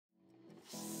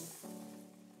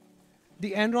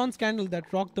The Enron scandal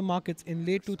that rocked the markets in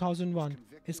late 2001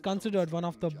 is considered one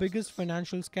of the biggest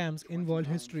financial scams in world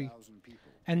history.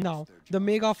 And now, the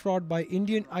mega fraud by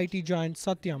Indian IT giant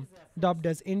Satyam, dubbed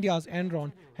as India's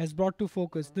Enron, has brought to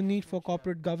focus the need for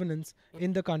corporate governance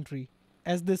in the country,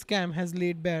 as this scam has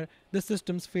laid bare the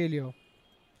system's failure.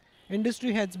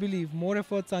 Industry heads believe more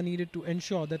efforts are needed to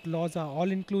ensure that laws are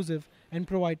all inclusive and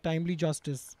provide timely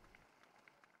justice.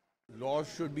 Laws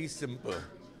should be simple,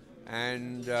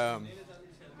 and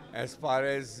as far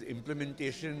as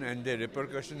implementation and the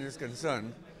repercussion is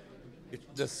concerned,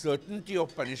 the certainty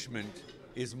of punishment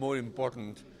is more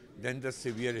important than the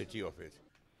severity of it.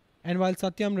 And while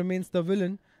Satyam remains the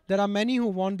villain, there are many who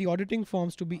want the auditing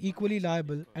firms to be equally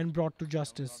liable and brought to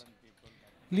justice.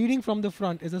 Leading from the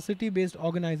front is a city based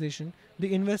organization,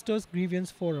 the Investors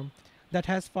Grievance Forum, that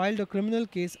has filed a criminal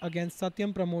case against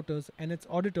Satyam promoters and its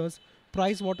auditors,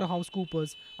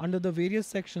 PricewaterhouseCoopers, under the various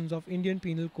sections of Indian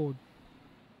Penal Code.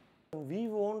 We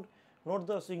want not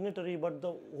the signatory but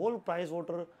the whole price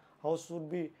water house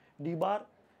should be debarred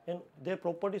and their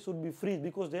property should be freed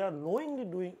because they are knowingly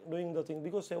doing the thing,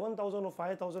 because 7,000 or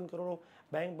 5,000 crore of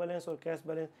bank balance or cash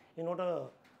balance is not a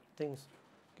things,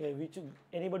 okay, which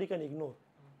anybody can ignore.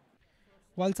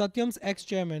 While Satyam's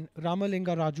ex-chairman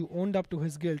Ramalinga Raju owned up to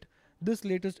his guilt, this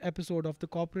latest episode of the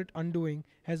corporate undoing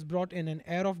has brought in an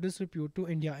air of disrepute to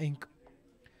India Inc.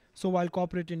 So while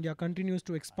corporate India continues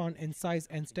to expand in size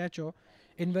and stature,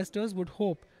 investors would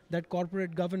hope that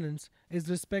corporate governance is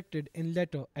respected in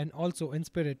letter and also in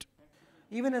spirit.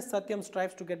 Even as Satyam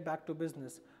strives to get back to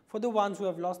business, for the ones who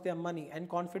have lost their money and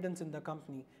confidence in the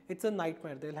company, it's a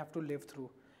nightmare they'll have to live through.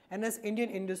 And as Indian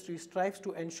industry strives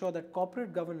to ensure that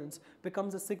corporate governance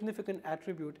becomes a significant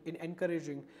attribute in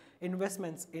encouraging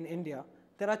investments in India,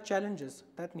 there are challenges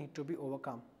that need to be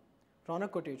overcome. Ronak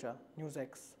Kotecha, News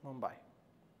X, Mumbai.